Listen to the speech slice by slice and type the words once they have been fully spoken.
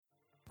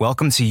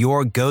Welcome to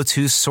your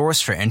go-to source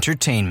for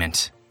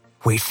entertainment.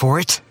 Wait for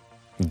it.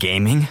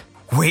 Gaming.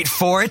 Wait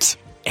for it.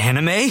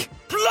 Anime.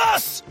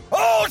 Plus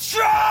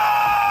Ultra!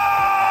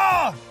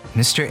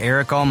 Mr.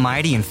 Eric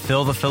Almighty and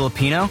Phil the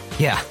Filipino?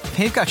 Yeah,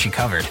 they've got you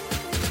covered.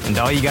 And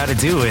all you gotta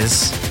do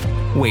is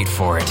wait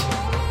for it.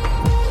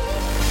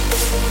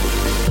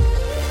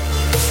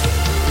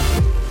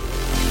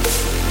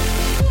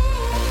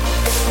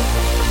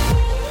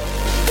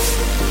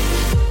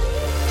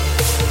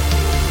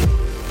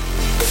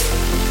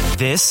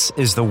 This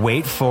is the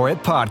Wait For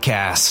It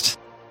podcast.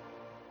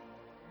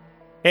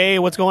 Hey,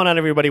 what's going on,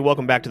 everybody?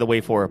 Welcome back to the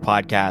Wait For It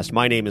podcast.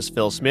 My name is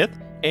Phil Smith,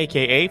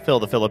 a.k.a. Phil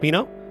the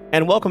Filipino,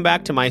 and welcome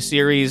back to my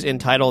series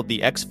entitled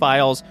The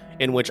X-Files,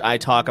 in which I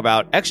talk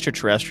about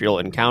extraterrestrial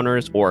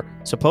encounters, or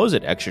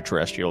supposed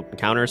extraterrestrial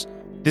encounters.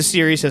 This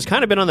series has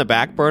kind of been on the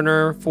back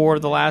burner for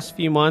the last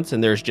few months,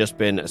 and there's just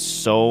been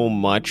so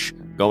much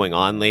going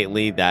on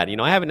lately that,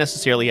 I haven't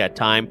necessarily had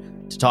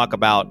time to talk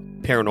about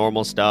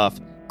paranormal stuff,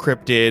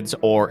 cryptids,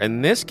 or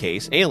in this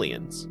case,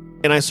 aliens.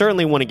 And I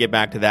certainly want to get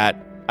back to that.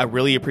 I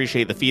really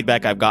appreciate the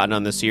feedback I've gotten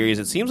on this series.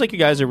 It seems like you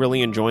guys are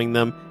really enjoying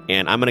them,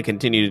 and I'm going to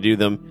continue to do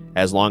them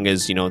as long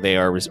as, they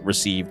are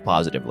received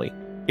positively.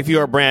 If you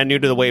are brand new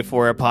to the Wait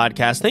For It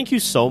podcast, thank you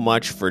so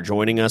much for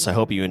joining us. I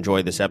hope you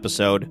enjoyed this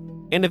episode.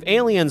 And if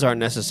aliens aren't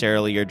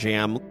necessarily your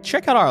jam,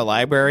 check out our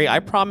library. I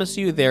promise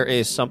you there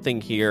is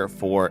something here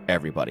for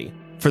everybody.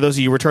 For those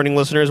of you returning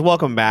listeners,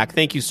 welcome back.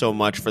 Thank you so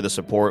much for the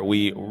support.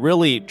 We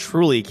really,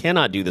 truly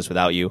cannot do this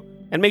without you.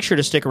 And make sure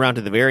to stick around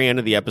to the very end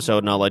of the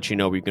episode, and I'll let you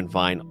know where you can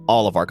find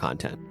all of our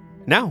content.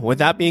 Now, with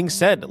that being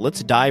said,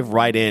 let's dive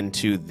right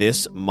into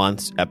this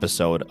month's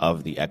episode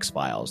of The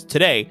X-Files.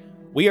 Today,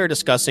 we are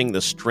discussing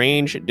the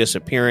strange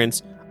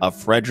disappearance of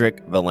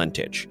Frederick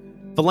Valentich.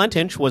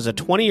 Valentich was a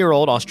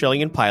 20-year-old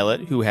Australian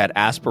pilot who had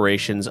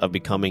aspirations of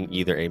becoming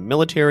either a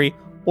military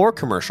or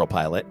commercial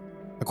pilot.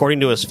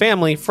 According to his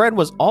family, Fred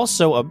was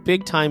also a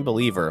big-time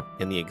believer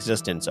in the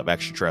existence of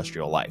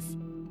extraterrestrial life.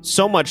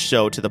 So much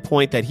so to the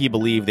point that he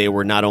believed they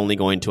were not only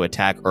going to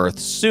attack Earth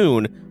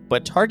soon,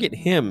 but target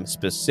him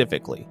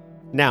specifically.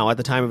 Now, at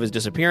the time of his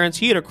disappearance,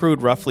 he had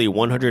accrued roughly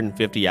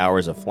 150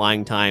 hours of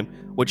flying time,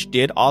 which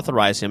did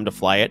authorize him to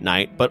fly at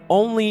night, but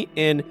only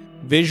in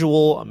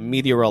visual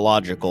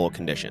meteorological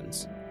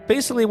conditions.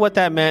 Basically, what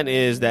that meant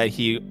is that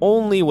he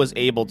only was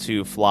able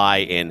to fly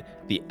in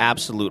the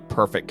absolute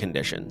perfect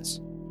conditions.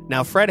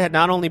 Now, Fred had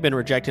not only been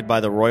rejected by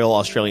the Royal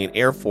Australian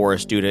Air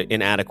Force due to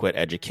inadequate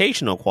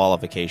educational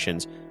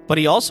qualifications, but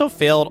he also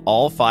failed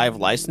all 5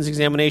 license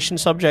examination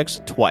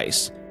subjects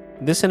twice.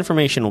 This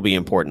information will be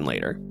important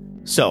later.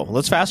 So,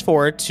 let's fast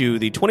forward to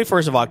the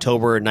 21st of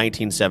October,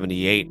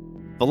 1978.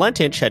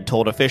 Valentich had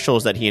told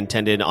officials that he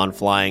intended on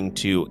flying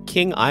to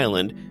King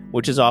Island,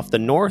 which is off the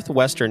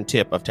northwestern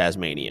tip of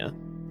Tasmania.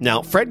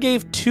 Now, Fred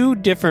gave 2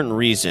 different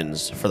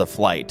reasons for the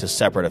flight to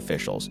separate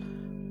officials.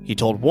 He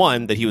told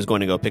one that he was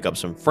going to go pick up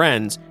some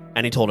friends,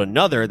 and he told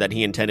another that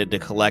he intended to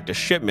collect a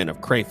shipment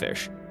of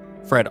crayfish.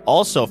 Fred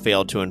also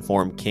failed to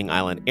inform King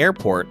Island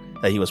Airport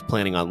that he was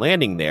planning on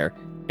landing there.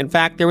 In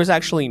fact, there was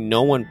actually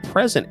no one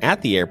present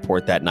at the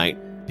airport that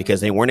night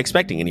because they weren't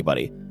expecting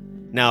anybody.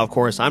 Now, of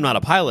course, I'm not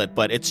a pilot,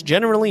 but it's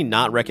generally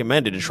not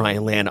recommended to try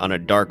and land on a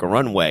dark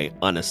runway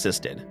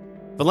unassisted.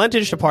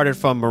 Valentich departed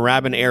from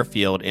Moorabbin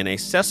Airfield in a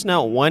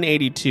Cessna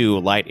 182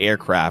 light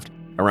aircraft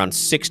around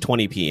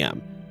 6:20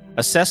 p.m.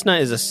 A Cessna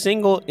is a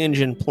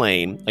single-engine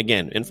plane.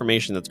 Again,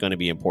 information that's going to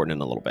be important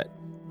in a little bit.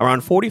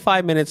 Around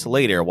 45 minutes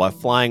later, while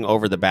flying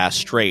over the Bass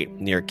Strait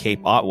near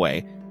Cape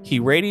Otway, he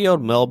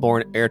radioed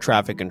Melbourne Air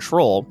Traffic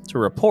Control to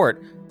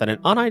report that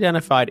an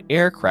unidentified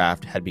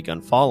aircraft had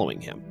begun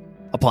following him.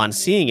 Upon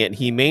seeing it,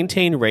 he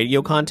maintained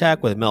radio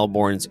contact with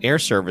Melbourne's air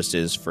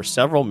services for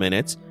several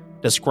minutes,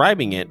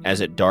 describing it as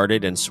it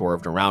darted and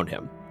swerved around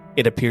him.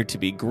 It appeared to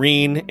be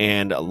green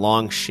and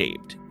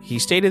long-shaped. He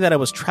stated that it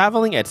was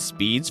traveling at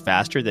speeds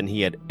faster than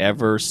he had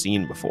ever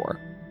seen before.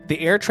 The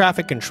air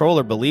traffic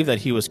controller believed that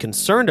he was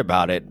concerned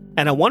about it,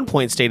 and at one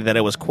point stated that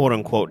it was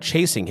quote-unquote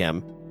chasing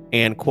him,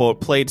 and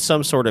quote played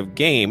some sort of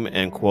game,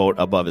 end quote,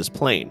 above his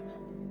plane.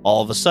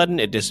 All of a sudden,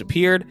 it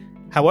disappeared.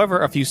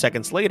 However, a few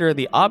seconds later,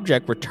 the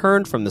object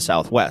returned from the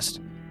southwest.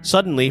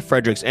 Suddenly,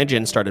 Frederick's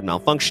engine started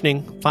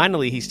malfunctioning.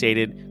 Finally, he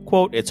stated,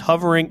 quote, "It's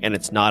hovering and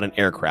it's not an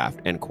aircraft,"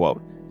 end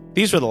quote.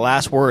 These were the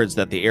last words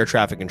that the air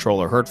traffic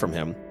controller heard from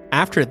him.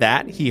 After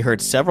that, he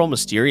heard several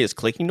mysterious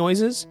clicking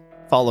noises,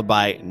 followed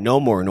by no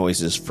more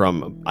noises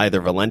from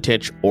either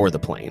Valentich or the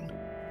plane.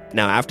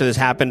 Now, after this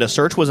happened, a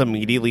search was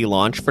immediately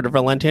launched for the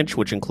Valentich,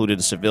 which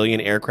included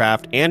civilian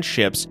aircraft and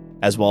ships,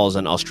 as well as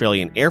an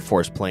Australian Air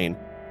Force plane.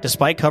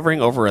 Despite covering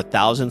over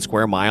 1,000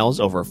 square miles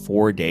over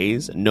 4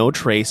 days, no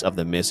trace of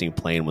the missing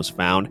plane was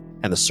found,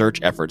 and the search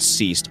efforts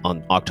ceased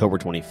on October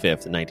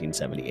 25th,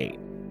 1978.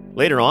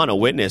 Later on, a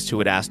witness who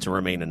had asked to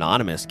remain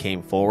anonymous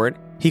came forward.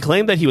 He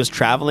claimed that he was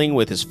traveling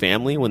with his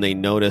family when they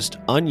noticed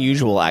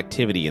unusual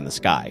activity in the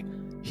sky.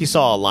 He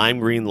saw a lime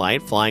green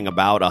light flying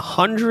about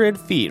 100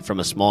 feet from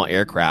a small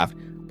aircraft.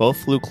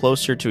 Both flew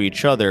closer to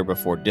each other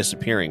before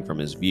disappearing from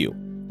his view.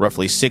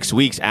 Roughly 6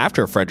 weeks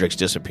after Frederick's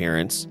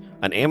disappearance,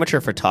 an amateur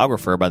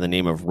photographer by the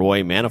name of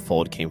Roy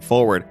Manifold came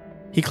forward.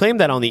 He claimed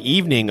that on the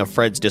evening of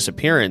Fred's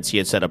disappearance, he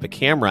had set up a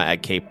camera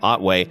at Cape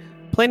Otway,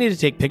 planning to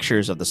take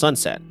pictures of the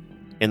sunset.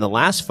 In the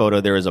last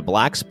photo, there is a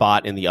black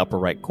spot in the upper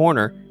right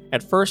corner.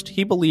 At first,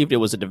 he believed it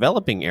was a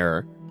developing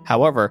error.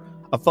 However,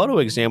 a photo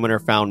examiner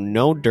found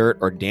no dirt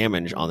or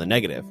damage on the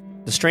negative.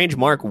 The strange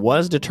mark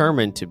was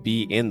determined to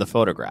be in the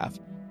photograph.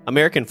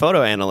 American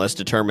photo analysts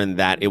determined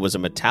that it was a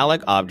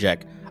metallic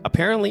object,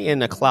 apparently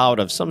in a cloud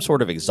of some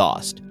sort of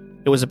exhaust.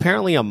 It was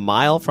apparently a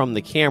mile from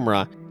the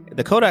camera.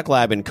 The Kodak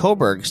lab in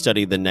Coburg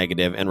studied the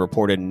negative and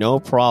reported no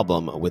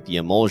problem with the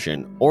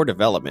emulsion or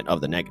development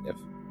of the negative.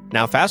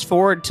 Now, fast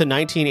forward to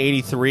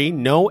 1983,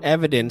 no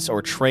evidence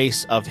or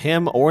trace of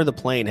him or the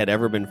plane had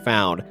ever been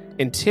found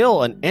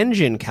until an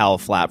engine cowl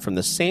flap from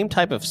the same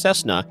type of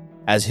Cessna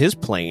as his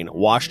plane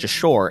washed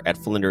ashore at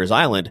Flinders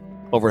Island,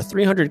 over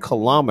 300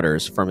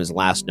 kilometers from his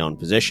last known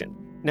position.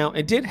 Now,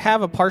 it did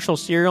have a partial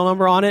serial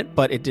number on it,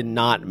 but it did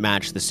not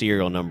match the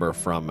serial number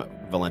from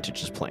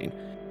Valentich's plane.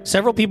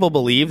 Several people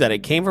believe that it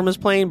came from his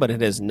plane, but it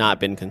has not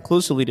been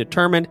conclusively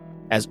determined,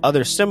 as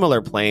other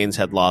similar planes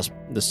had lost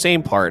the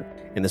same part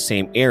in the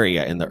same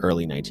area in the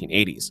early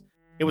 1980s.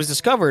 It was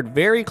discovered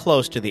very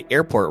close to the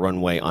airport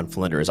runway on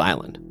Flinders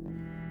Island.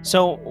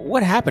 So,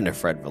 what happened to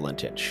Fred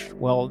Valentich?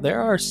 Well,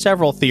 there are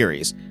several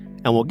theories,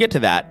 and we'll get to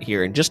that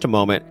here in just a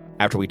moment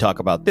after we talk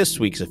about this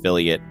week's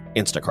affiliate,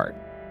 Instacart.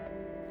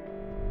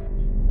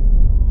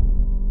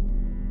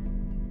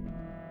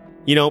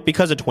 You know,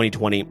 because of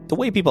 2020, the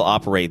way people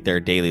operate their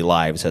daily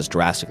lives has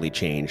drastically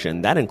changed,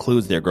 and that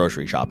includes their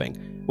grocery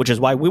shopping, which is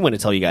why we want to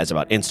tell you guys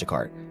about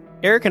Instacart.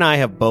 Eric and I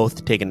have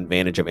both taken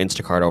advantage of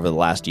Instacart over the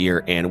last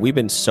year, and we've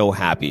been so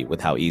happy with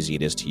how easy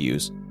it is to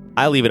use.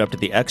 I leave it up to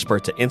the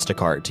experts at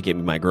Instacart to get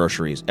me my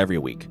groceries every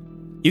week.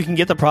 You can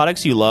get the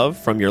products you love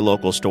from your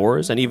local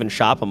stores and even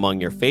shop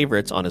among your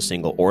favorites on a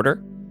single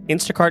order.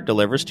 Instacart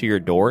delivers to your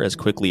door as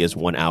quickly as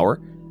 1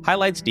 hour,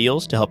 highlights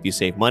deals to help you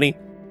save money,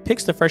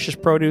 picks the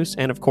freshest produce,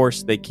 and of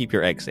course, they keep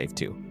your eggs safe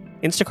too.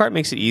 Instacart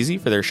makes it easy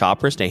for their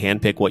shoppers to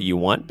handpick what you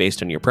want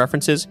based on your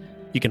preferences.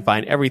 You can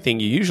find everything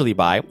you usually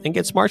buy and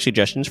get smart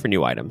suggestions for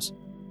new items.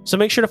 So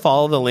make sure to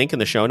follow the link in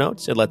the show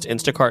notes. It lets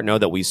Instacart know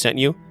that we sent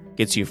you,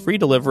 gets you free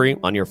delivery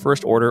on your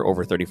first order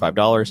over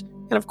 $35,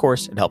 and of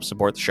course, it helps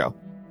support the show.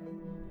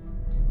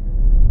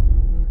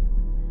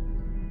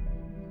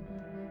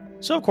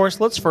 So of course,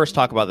 let's first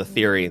talk about the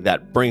theory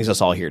that brings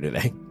us all here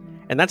today,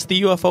 and that's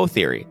the UFO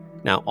theory.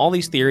 Now, all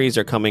these theories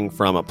are coming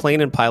from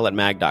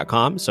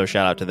planeandpilotmag.com, so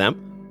shout out to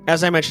them.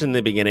 As I mentioned in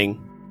the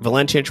beginning,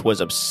 Valentich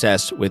was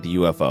obsessed with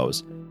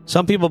UFOs.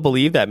 Some people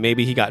believe that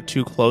maybe he got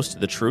too close to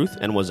the truth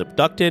and was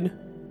abducted.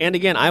 And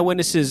again,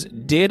 eyewitnesses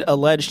did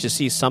allege to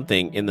see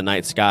something in the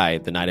night sky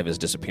the night of his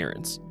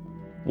disappearance.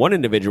 One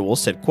individual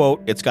said,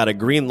 quote, "It's got a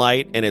green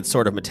light and it's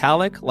sort of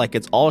metallic, like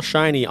it's all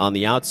shiny on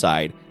the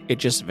outside. It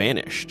just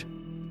vanished."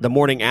 The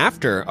morning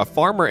after, a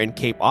farmer in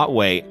Cape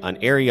Otway, an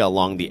area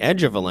along the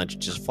edge of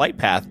Valentich's flight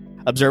path,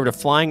 observed a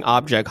flying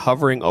object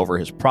hovering over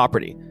his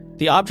property.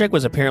 The object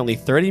was apparently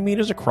 30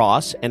 meters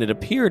across, and it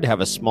appeared to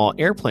have a small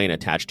airplane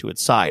attached to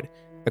its side.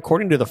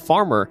 According to the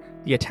farmer,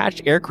 the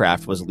attached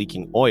aircraft was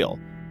leaking oil.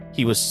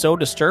 He was so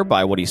disturbed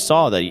by what he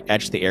saw that he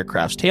etched the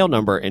aircraft's tail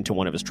number into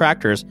one of his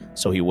tractors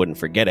so he wouldn't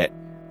forget it.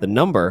 The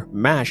number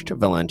matched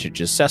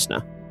Valentich's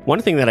Cessna.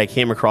 One thing that I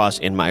came across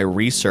in my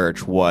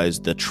research was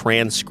the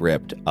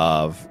transcript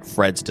of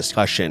Fred's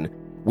discussion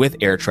with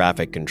air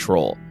traffic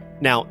control.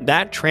 Now,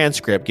 that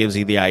transcript gives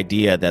you the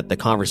idea that the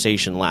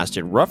conversation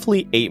lasted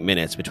roughly 8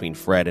 minutes between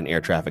Fred and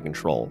air traffic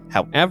control.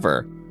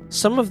 However,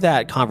 some of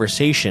that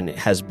conversation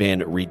has been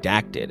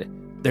redacted.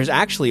 There's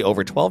actually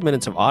over 12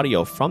 minutes of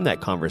audio from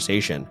that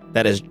conversation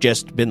that has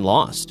just been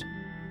lost.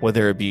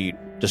 Whether it be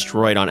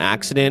destroyed on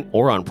accident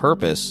or on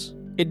purpose,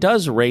 it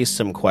does raise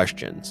some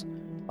questions.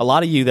 A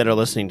lot of you that are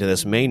listening to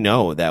this may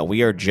know that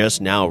we are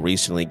just now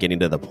recently getting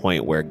to the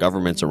point where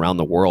governments around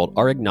the world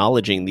are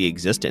acknowledging the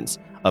existence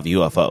of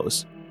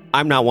UFOs.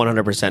 I'm not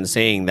 100%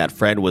 saying that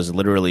Fred was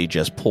literally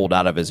just pulled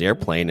out of his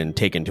airplane and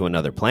taken to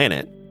another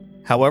planet.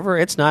 However,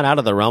 it's not out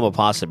of the realm of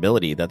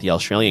possibility that the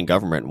Australian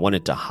government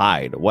wanted to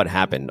hide what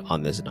happened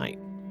on this night.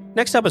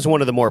 Next up is one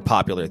of the more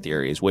popular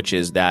theories, which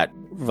is that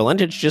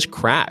Valentich just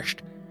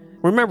crashed.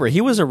 Remember,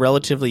 he was a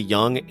relatively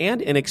young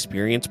and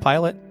inexperienced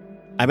pilot.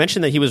 I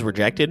mentioned that he was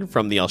rejected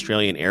from the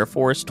Australian Air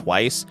Force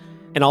twice,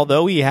 and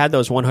although he had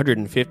those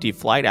 150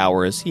 flight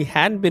hours, he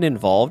hadn't been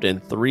involved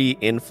in 3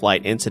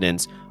 in-flight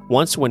incidents,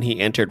 once when he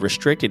entered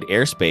restricted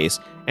airspace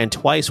and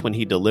twice when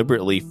he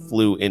deliberately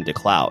flew into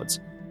clouds.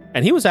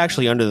 And he was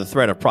actually under the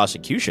threat of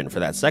prosecution for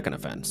that second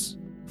offense.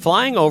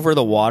 Flying over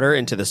the water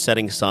into the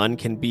setting sun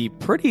can be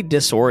pretty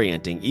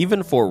disorienting,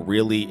 even for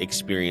really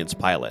experienced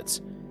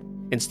pilots.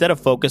 Instead of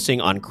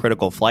focusing on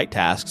critical flight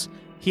tasks,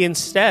 he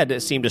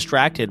instead seemed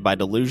distracted by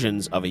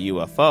delusions of a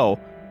UFO.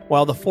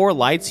 While the 4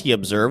 lights he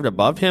observed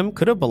above him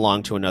could have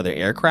belonged to another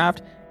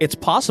aircraft, it's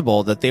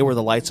possible that they were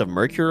the lights of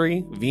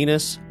Mercury,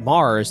 Venus,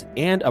 Mars,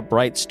 and a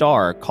bright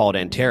star called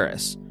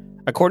Antares.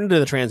 According to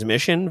the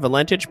transmission,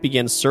 Valentich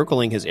began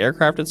circling his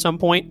aircraft at some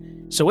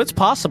point, so it's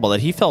possible that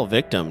he fell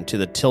victim to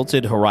the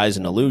tilted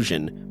horizon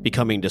illusion.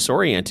 Becoming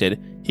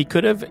disoriented, he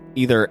could have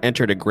either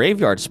entered a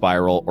graveyard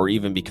spiral or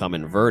even become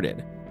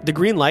inverted. The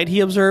green light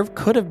he observed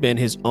could have been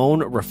his own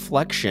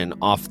reflection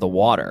off the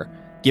water.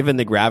 Given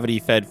the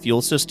gravity-fed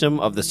fuel system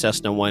of the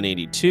Cessna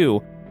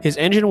 182, his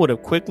engine would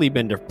have quickly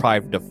been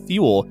deprived of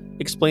fuel,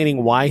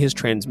 explaining why his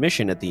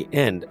transmission at the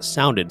end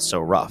sounded so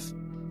rough.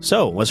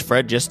 So, was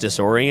Fred just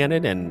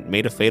disoriented and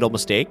made a fatal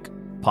mistake?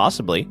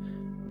 Possibly.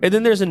 And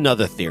then there's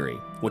another theory,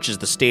 which is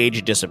the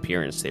stage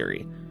disappearance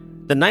theory.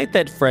 The night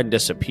that Fred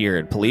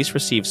disappeared, police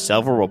received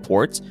several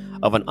reports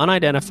of an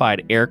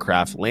unidentified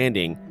aircraft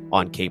landing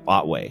on Cape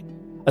Otway.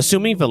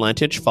 Assuming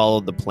Valentich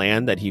followed the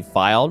plan that he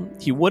filed,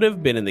 he would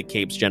have been in the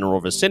Cape's general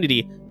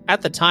vicinity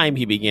at the time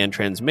he began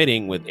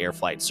transmitting with air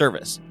flight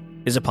service.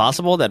 Is it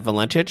possible that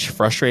Valentich,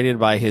 frustrated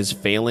by his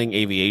failing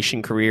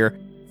aviation career,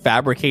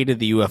 fabricated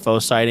the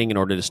UFO sighting in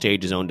order to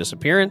stage his own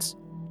disappearance?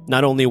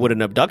 Not only would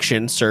an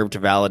abduction serve to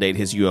validate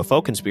his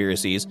UFO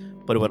conspiracies,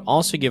 but it would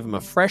also give him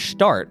a fresh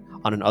start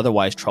on an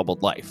otherwise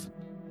troubled life.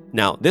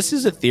 Now, this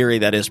is a theory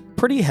that is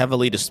pretty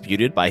heavily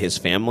disputed by his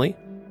family.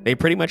 They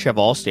pretty much have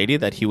all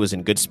stated that he was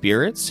in good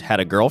spirits, had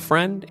a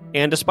girlfriend,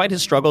 and despite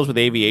his struggles with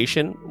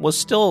aviation, was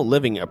still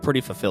living a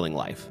pretty fulfilling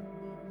life.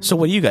 So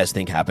what do you guys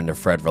think happened to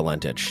Fred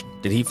Valentich?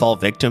 Did he fall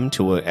victim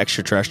to an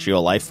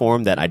extraterrestrial life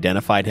form that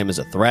identified him as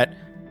a threat?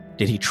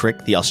 Did he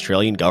trick the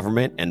Australian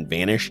government and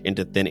vanish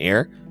into thin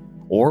air?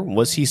 Or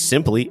was he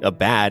simply a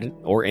bad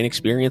or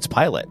inexperienced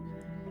pilot?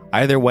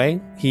 Either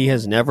way, he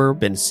has never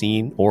been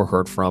seen or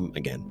heard from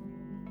again.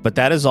 But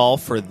that is all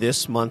for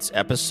this month's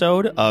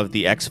episode of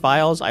The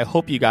X-Files. I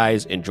hope you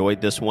guys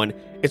enjoyed this one.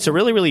 It's a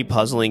really, really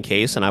puzzling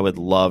case, and I would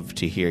love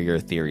to hear your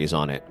theories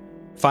on it.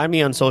 Find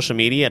me on social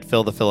media at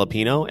Phil the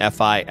Filipino,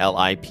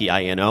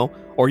 Filipino,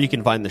 or you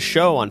can find the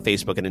show on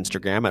Facebook and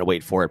Instagram at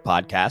Wait For It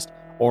Podcast,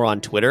 or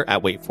on Twitter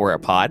at Wait For It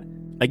Pod.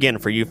 Again,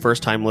 for you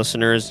first-time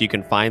listeners, you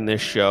can find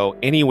this show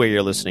anywhere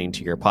you're listening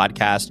to your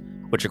podcast,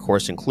 which of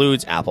course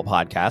includes Apple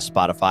Podcasts,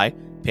 Spotify,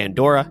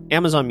 Pandora,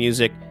 Amazon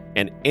Music,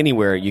 and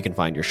anywhere you can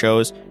find your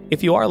shows.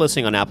 If you are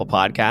listening on Apple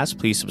Podcasts,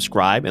 please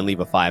subscribe and leave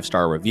a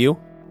 5-star review.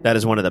 That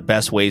is one of the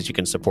best ways you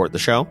can support the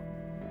show.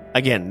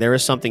 Again, there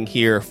is something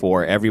here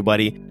for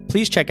everybody.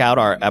 Please check out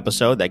our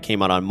episode that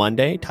came out on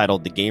Monday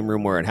titled The Game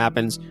Room Where It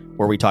Happens,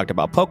 where we talked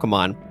about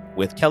Pokemon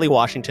with Kelly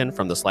Washington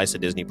from the Slice of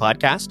Disney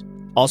podcast.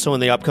 Also in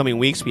the upcoming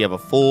weeks, we have a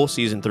full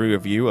Season 3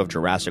 review of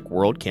Jurassic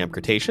World Camp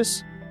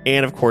Cretaceous,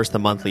 and of course the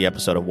monthly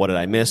episode of What Did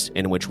I Miss,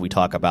 in which we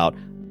talk about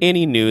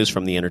any news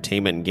from the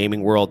entertainment and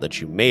gaming world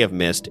that you may have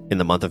missed in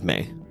the month of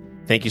May.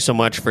 Thank you so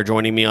much for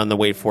joining me on the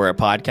Wait For It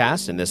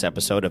podcast in this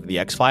episode of The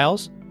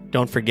X-Files.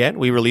 Don't forget,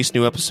 we release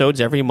new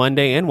episodes every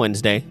Monday and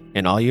Wednesday,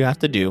 and all you have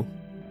to do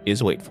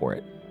is wait for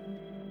it.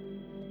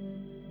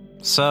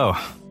 So,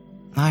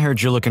 I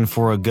heard you're looking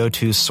for a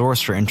go-to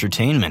source for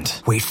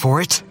entertainment. Wait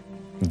for it.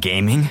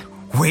 Gaming.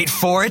 Wait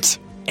for it.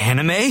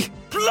 Anime.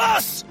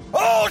 Plus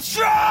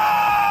Ultra!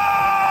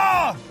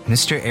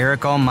 Mr.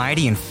 Eric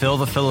Almighty and Phil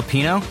the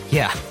Filipino?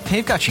 Yeah,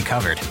 they've got you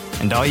covered.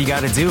 And all you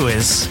gotta do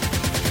is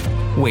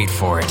wait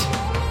for it.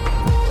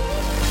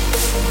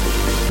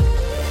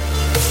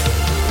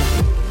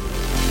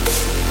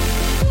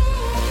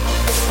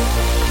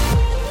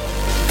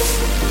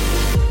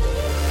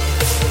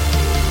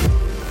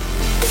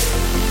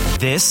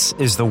 This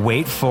is the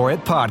Wait For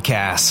It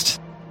podcast.